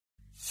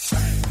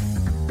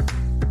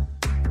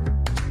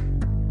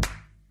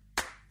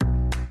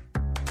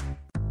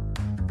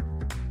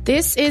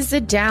This is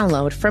the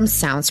download from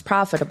Sounds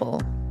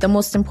Profitable, the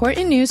most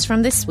important news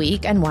from this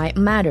week and why it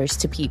matters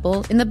to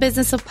people in the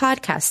business of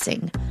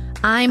podcasting.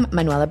 I'm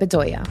Manuela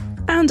Bedoya.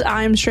 And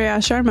I'm Shreya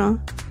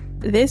Sharma.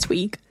 This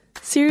week,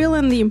 Serial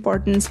and the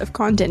Importance of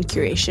Content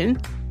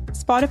Curation,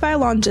 Spotify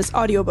launches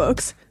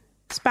audiobooks,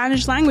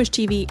 Spanish language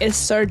TV is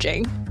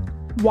surging,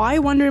 why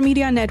Wonder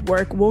Media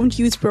Network won't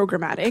use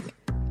programmatic,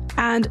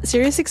 and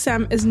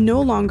SiriusXM is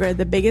no longer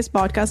the biggest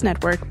podcast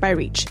network by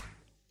reach.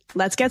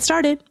 Let's get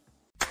started.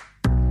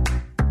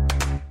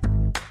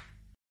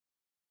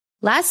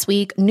 Last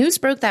week, news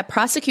broke that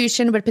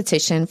prosecution would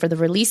petition for the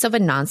release of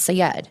Adnan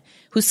Syed,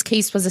 whose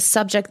case was the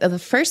subject of the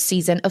first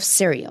season of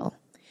Serial.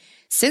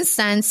 Since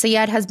then,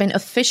 Syed has been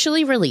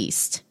officially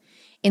released.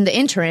 In the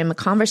interim, a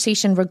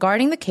conversation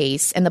regarding the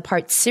case and the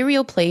part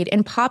Serial played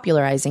in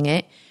popularizing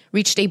it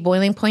reached a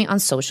boiling point on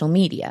social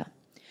media.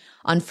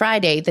 On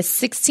Friday, the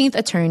 16th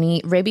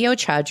attorney, Rabia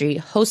Chaudhry,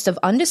 host of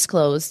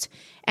Undisclosed,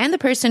 and the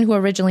person who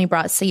originally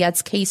brought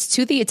Syed's case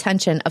to the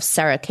attention of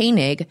Sarah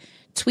Koenig,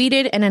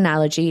 tweeted an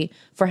analogy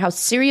for how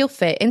Serial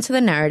fit into the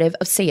narrative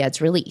of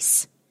Syed's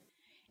release.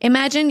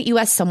 Imagine you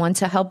ask someone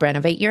to help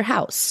renovate your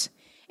house.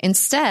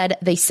 Instead,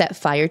 they set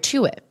fire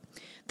to it.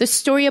 The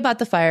story about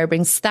the fire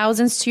brings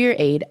thousands to your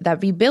aid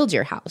that rebuild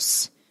your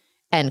house.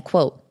 End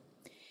quote.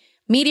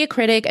 Media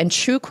critic and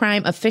true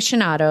crime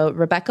aficionado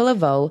Rebecca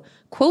Laveau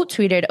quote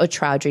tweeted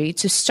Chaudhry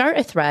to start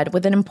a thread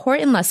with an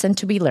important lesson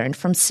to be learned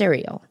from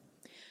Serial.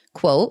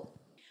 Quote,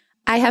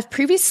 I have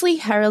previously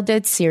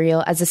heralded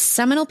Serial as a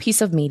seminal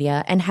piece of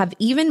media and have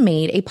even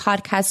made a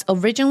podcast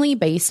originally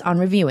based on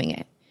reviewing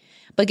it.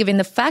 But given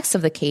the facts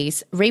of the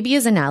case,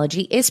 Rabia's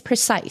analogy is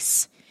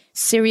precise.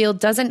 Serial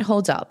doesn't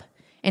hold up,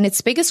 and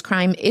its biggest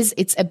crime is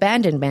its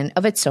abandonment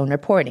of its own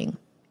reporting.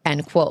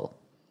 End quote.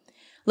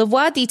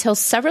 Lavoie details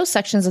several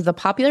sections of the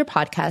popular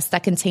podcast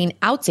that contain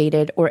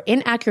outdated or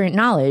inaccurate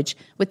knowledge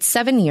with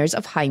 7 years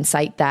of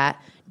hindsight that,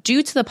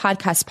 due to the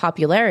podcast's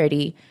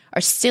popularity, are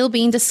still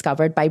being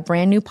discovered by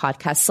brand new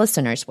podcast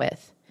listeners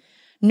with.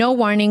 No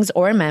warnings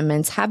or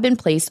amendments have been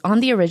placed on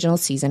the original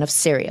season of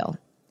Serial.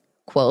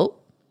 Quote,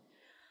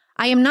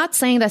 I am not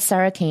saying that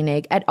Sarah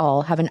Koenig et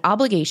al. Have an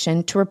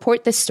obligation to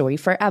report this story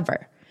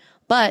forever,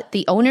 but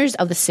the owners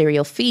of the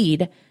Serial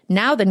feed,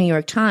 now the New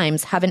York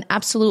Times, have an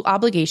absolute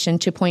obligation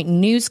to point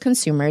news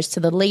consumers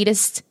to the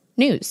latest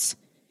news.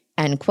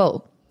 End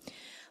quote.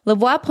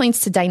 Lavoie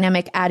points to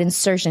dynamic ad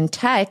insertion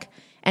tech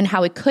and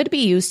how it could be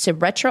used to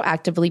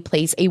retroactively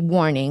place a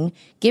warning,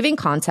 giving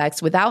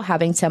context without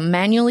having to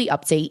manually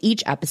update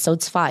each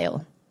episode's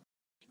file.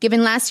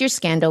 Given last year's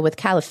scandal with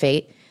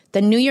Caliphate,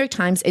 the New York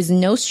Times is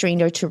no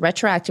stranger to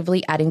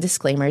retroactively adding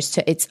disclaimers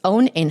to its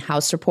own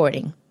in-house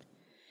reporting.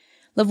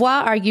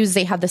 Lavoie argues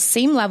they have the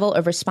same level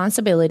of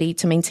responsibility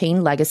to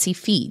maintain legacy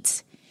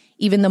feeds.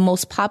 Even the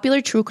most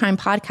popular true crime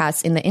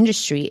podcast in the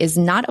industry is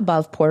not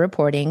above poor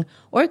reporting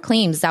or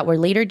claims that were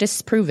later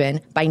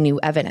disproven by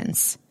new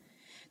evidence.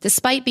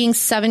 Despite being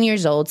 7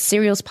 years old,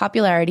 Serial's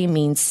popularity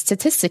means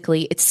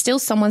statistically it's still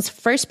someone's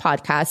first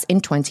podcast in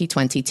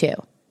 2022.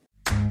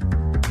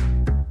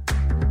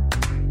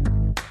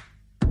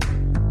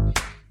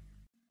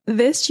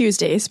 This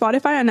Tuesday,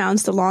 Spotify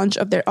announced the launch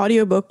of their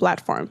audiobook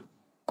platform.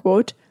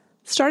 Quote,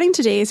 starting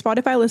today,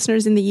 Spotify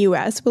listeners in the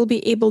US will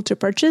be able to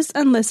purchase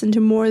and listen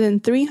to more than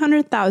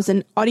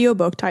 300,000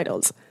 audiobook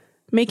titles,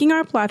 making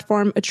our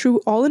platform a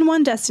true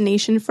all-in-one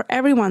destination for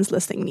everyone's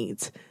listening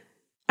needs.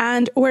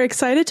 And we're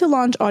excited to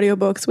launch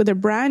audiobooks with a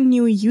brand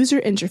new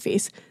user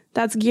interface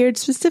that's geared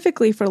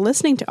specifically for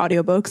listening to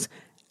audiobooks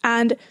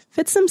and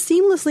fits them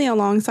seamlessly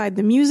alongside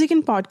the music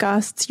and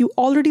podcasts you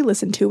already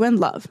listen to and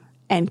love.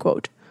 End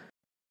quote.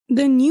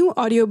 The new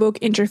audiobook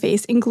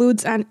interface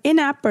includes an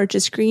in-app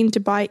purchase screen to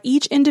buy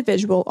each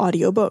individual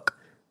audiobook.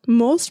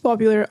 Most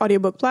popular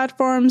audiobook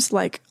platforms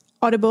like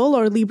Audible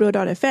or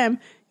Libro.fm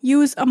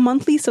use a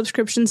monthly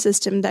subscription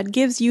system that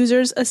gives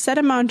users a set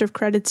amount of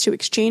credits to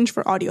exchange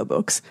for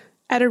audiobooks,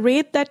 at a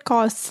rate that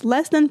costs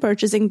less than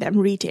purchasing them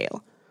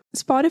retail.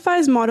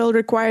 Spotify's model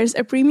requires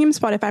a premium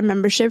Spotify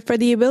membership for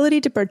the ability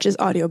to purchase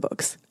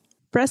audiobooks.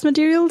 Press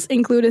materials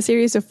include a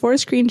series of 4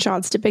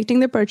 screenshots depicting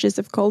the purchase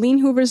of Colleen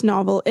Hoover's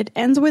novel It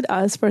Ends With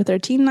Us for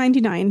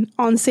 $13.99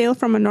 on sale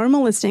from a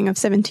normal listing of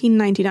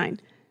 $17.99.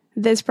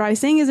 This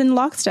pricing is in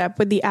lockstep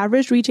with the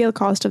average retail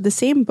cost of the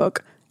same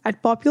book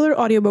at popular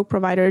audiobook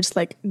providers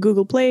like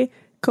Google Play,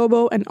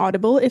 Kobo, and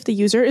Audible if the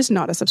user is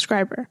not a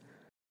subscriber.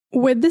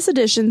 With this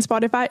addition,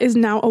 Spotify is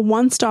now a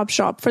one-stop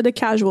shop for the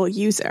casual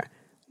user.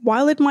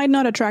 While it might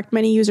not attract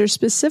many users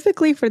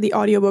specifically for the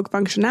audiobook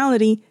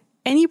functionality,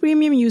 any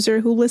premium user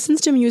who listens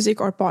to music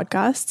or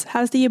podcasts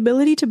has the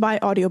ability to buy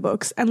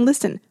audiobooks and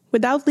listen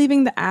without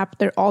leaving the app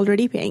they're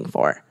already paying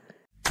for.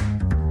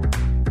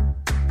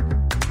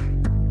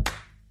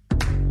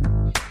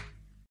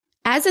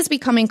 As is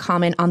becoming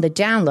common on the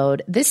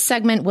download, this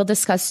segment will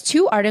discuss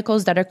 2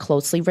 articles that are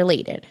closely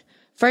related.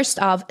 First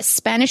off,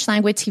 Spanish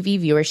language TV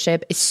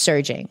viewership is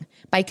surging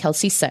by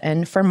Kelsey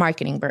Sutton for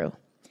Marketing Brew.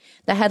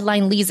 The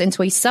headline leads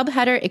into a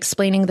subheader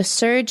explaining the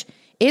surge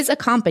is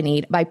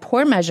accompanied by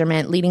poor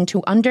measurement leading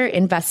to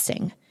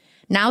underinvesting.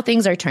 Now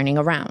things are turning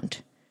around.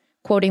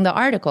 Quoting the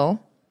article,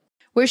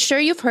 "We're sure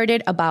you've heard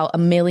it about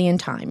 1,000,000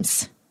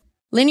 times.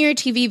 Linear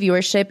TV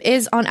viewership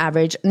is, on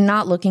average,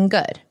 not looking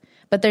good.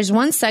 But there's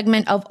one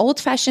segment of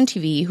old-fashioned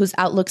TV whose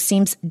outlook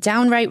seems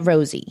downright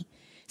rosy.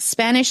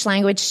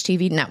 Spanish-language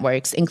TV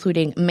networks,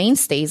 including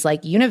mainstays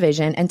like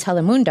Univision and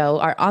Telemundo,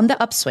 are on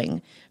the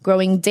upswing,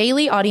 growing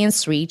daily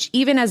audience reach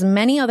even as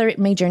many other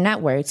major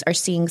networks are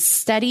seeing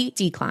steady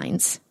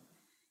declines."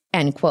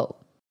 End quote.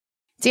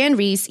 Dan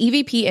Reese,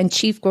 EVP and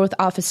Chief Growth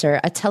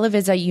Officer at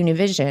Televisa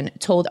Univision,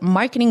 told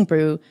Marketing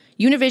Brew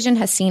Univision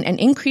has seen an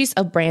increase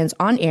of brands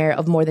on air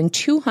of more than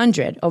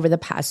 200 over the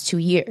past 2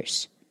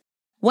 years.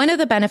 One of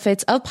the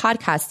benefits of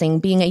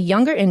podcasting being a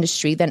younger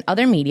industry than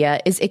other media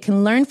is it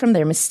can learn from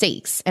their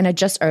mistakes and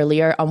adjust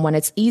earlier on when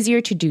it's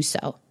easier to do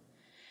so.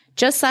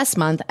 Just last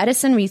month,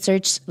 Edison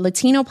Research's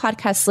Latino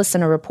Podcast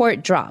Listener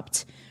Report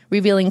dropped,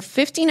 revealing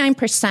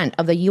 59%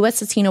 of the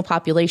U.S. Latino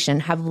population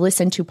have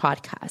listened to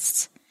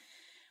podcasts.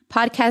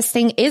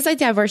 Podcasting is a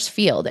diverse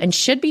field and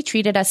should be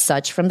treated as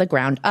such from the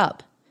ground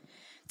up.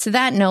 To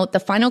that note, the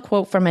final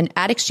quote from an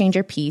Ad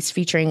Exchanger piece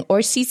featuring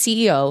Orsi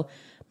CEO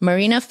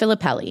Marina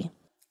Filippelli.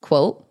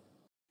 Quote,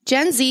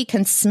 "Gen Z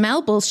can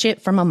smell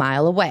bullshit from a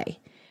mile away.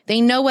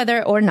 They know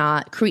whether or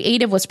not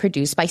creative was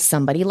produced by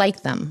somebody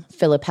like them,"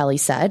 Filippelli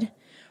said.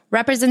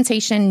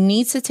 "Representation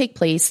needs to take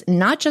place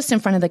not just in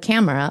front of the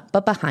camera,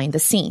 but behind the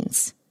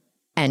scenes."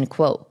 End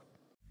quote.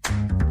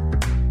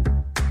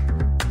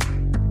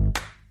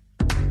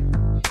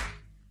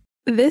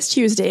 This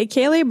Tuesday,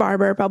 Kayleigh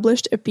Barber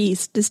published a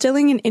piece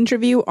distilling an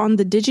interview on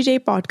the Digiday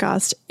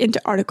podcast into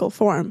article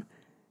form.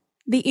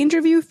 The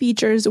interview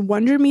features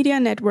Wonder Media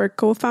Network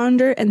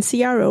co-founder and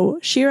CRO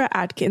Shira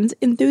Atkins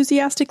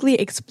enthusiastically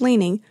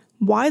explaining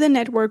why the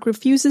network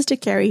refuses to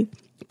carry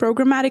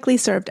programmatically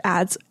served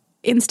ads,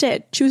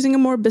 instead choosing a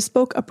more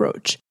bespoke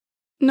approach.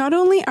 Not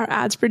only are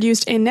ads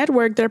produced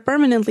in-network, they're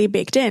permanently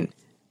baked in.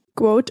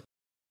 Quote,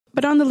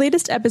 "But on the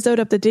latest episode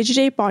of the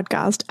Digiday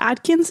podcast,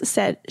 Atkins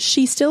said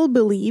she still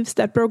believes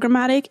that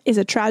programmatic is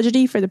a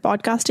tragedy for the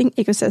podcasting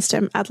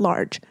ecosystem at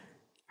large.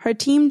 Her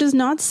team does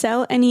not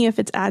sell any of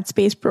its ad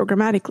space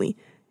programmatically.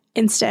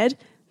 Instead,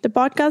 the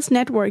podcast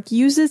network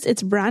uses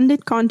its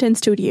branded content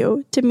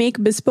studio to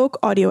make bespoke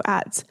audio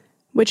ads,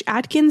 which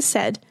Atkins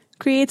said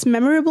creates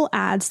memorable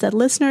ads that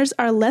listeners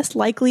are less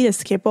likely to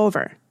skip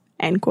over."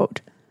 End quote.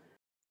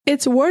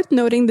 It's worth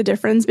noting the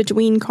difference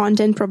between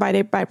content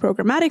provided by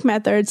programmatic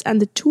methods and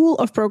the tool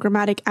of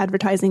programmatic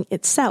advertising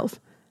itself.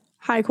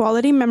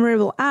 High-quality,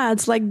 memorable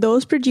ads like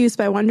those produced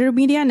by Wonder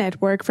Media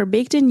Network for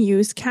baked-in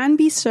use can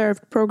be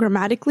served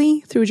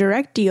programmatically through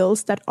direct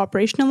deals that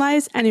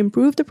operationalize and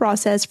improve the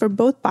process for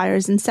both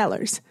buyers and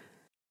sellers.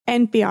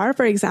 NPR,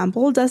 for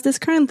example, does this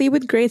currently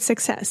with great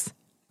success.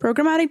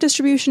 Programmatic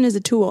distribution is a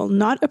tool,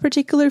 not a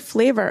particular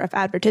flavor of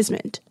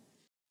advertisement.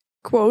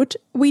 Quote,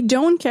 "We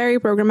don't carry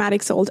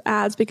programmatic sold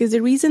ads because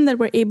the reason that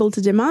we're able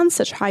to demand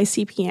such high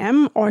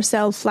CPM or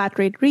sell flat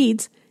rate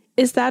reads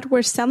is that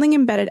we're selling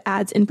embedded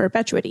ads in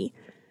perpetuity.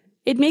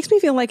 It makes me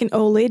feel like an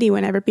old lady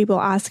whenever people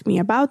ask me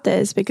about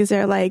this because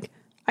they're like,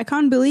 I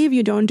can't believe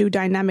you don't do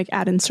dynamic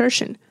ad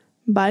insertion,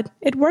 but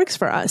it works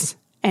for us."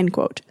 End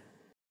quote.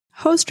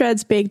 Host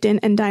threads, baked in,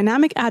 and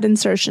dynamic ad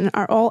insertion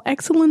are all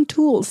excellent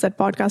tools that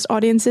podcast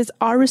audiences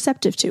are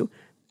receptive to,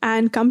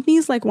 and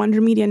companies like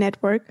Wonder Media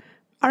Network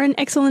are an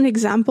excellent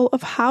example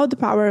of how the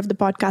power of the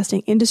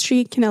podcasting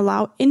industry can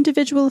allow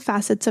individual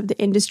facets of the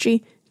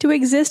industry to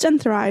exist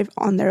and thrive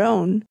on their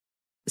own.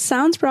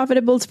 Sounds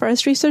Profitable's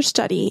first research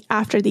study,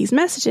 After These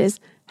Messages,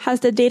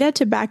 has the data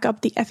to back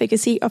up the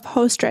efficacy of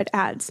host-read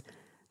ads.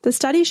 The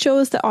study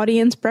shows the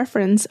audience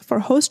preference for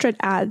host-read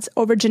ads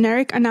over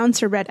generic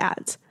announcer-read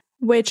ads,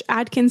 which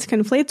Atkins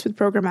conflates with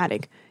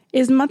programmatic,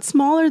 is much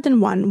smaller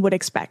than one would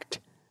expect.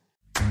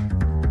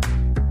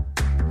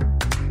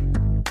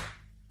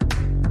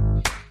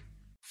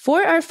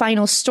 For our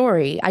final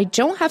story, I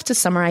don't have to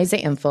summarize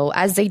the info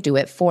as they do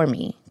it for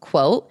me.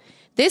 Quote,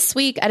 "This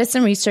week,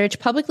 Edison Research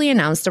publicly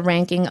announced the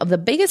ranking of the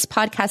biggest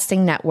podcasting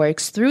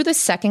networks through the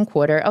second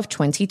quarter of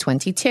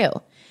 2022,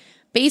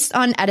 based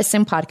on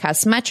Edison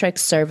Podcast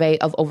Metrics survey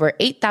of over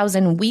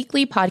 8,000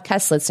 weekly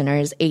podcast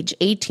listeners age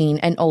 18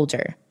 and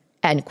older."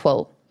 End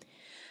quote.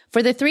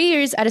 For the 3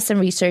 years Edison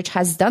Research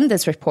has done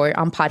this report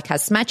on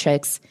podcast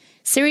metrics,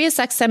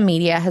 SiriusXM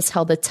Media has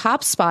held the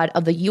top spot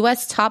of the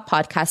U.S. top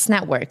podcast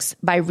networks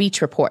by Reach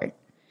Report.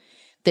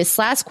 This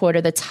last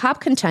quarter, the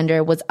top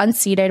contender was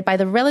unseated by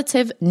the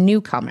relative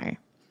newcomer.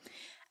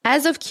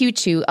 As of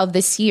Q2 of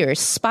this year,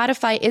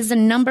 Spotify is the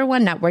number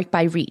one network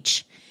by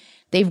reach.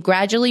 They've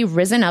gradually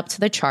risen up to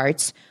the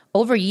charts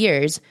over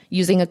years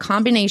using a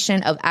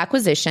combination of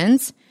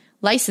acquisitions,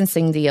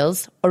 licensing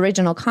deals,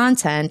 original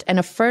content, and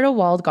a fertile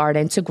walled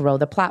garden to grow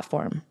the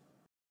platform.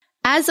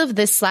 As of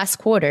this last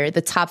quarter,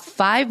 the top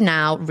 5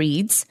 now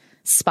reads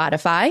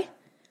Spotify,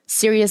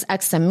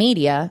 SiriusXM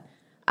Media,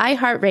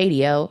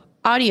 iHeartRadio,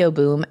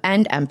 Audioboom,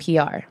 and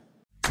NPR.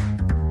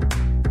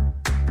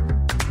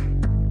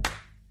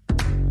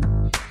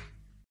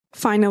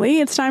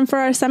 Finally, it's time for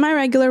our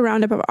semi-regular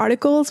roundup of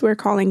articles we're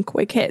calling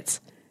Quick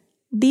Hits.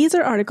 These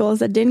are articles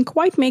that didn't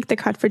quite make the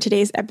cut for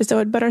today's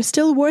episode but are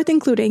still worth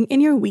including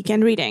in your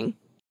weekend reading.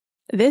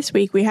 This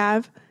week we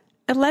have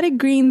Athletic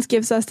Greens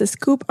gives us the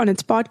scoop on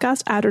its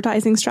podcast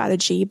advertising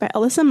strategy by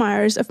Alyssa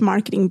Myers of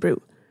Marketing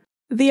Brew.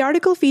 The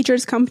article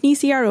features company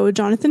CRO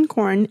Jonathan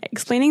Korn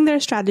explaining their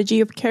strategy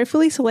of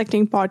carefully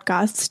selecting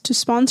podcasts to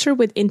sponsor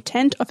with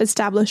intent of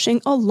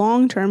establishing a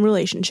long-term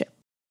relationship.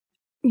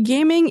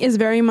 Gaming is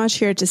very much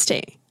here to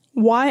stay.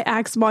 Why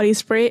Axe Body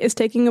Spray is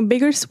taking a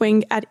bigger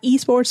swing at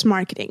esports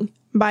marketing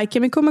by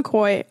Kimiko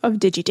McCoy of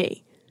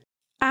Digiday.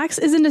 Axe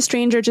isn't a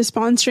stranger to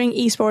sponsoring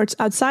esports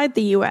outside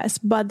the US,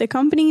 but the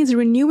company is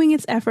renewing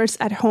its efforts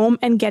at home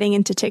and getting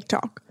into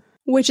TikTok,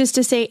 which is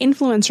to say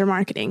influencer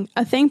marketing,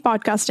 a thing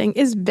podcasting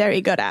is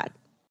very good at.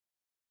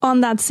 On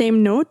that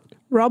same note,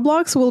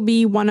 Roblox will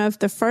be one of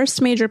the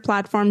first major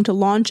platforms to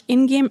launch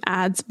in-game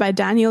ads by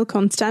Daniel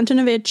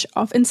Konstantinovich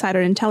of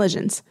Insider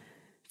Intelligence.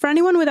 For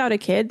anyone without a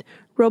kid,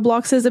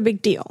 Roblox is a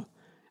big deal.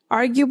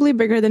 Arguably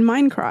bigger than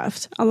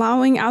Minecraft,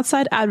 allowing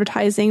outside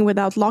advertising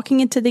without locking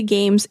it to the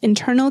game's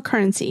internal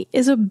currency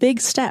is a big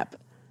step.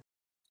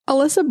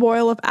 Alyssa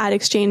Boyle of Ad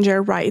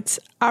Exchanger writes,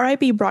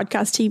 RIP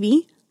Broadcast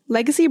TV,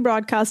 legacy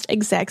broadcast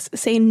execs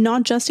say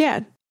not just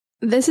yet.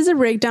 This is a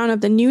breakdown of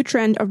the new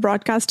trend of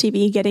broadcast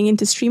TV getting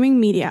into streaming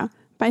media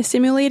by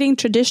simulating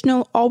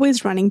traditional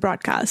always-running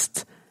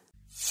broadcasts.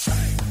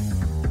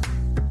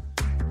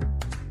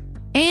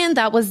 And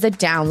that was the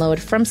download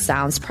from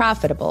Sounds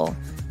Profitable.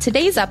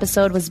 Today's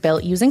episode was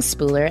built using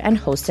Spooler and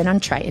hosted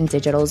on Triton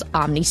Digital's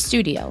Omni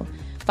Studio.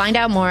 Find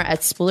out more at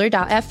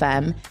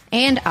spooler.fm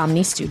and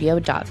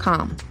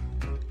omnistudio.com.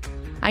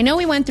 I know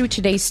we went through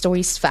today's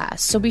stories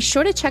fast, so be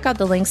sure to check out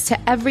the links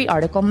to every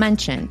article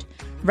mentioned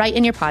right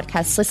in your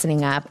podcast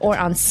listening app or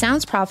on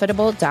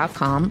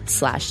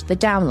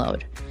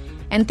soundsprofitable.com/thedownload.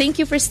 And thank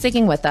you for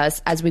sticking with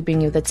us as we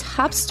bring you the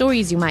top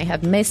stories you might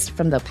have missed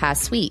from the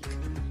past week.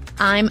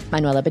 I'm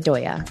Manuela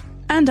Bedoya.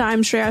 And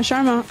I'm Shreya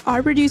Sharma.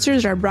 Our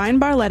producers are Brian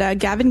Barletta,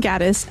 Gavin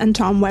Gaddis, and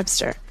Tom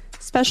Webster.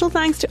 Special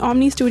thanks to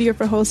Omni Studio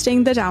for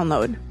hosting The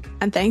Download.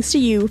 And thanks to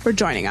you for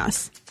joining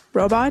us.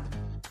 Robot?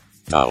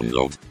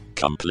 Download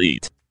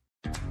complete.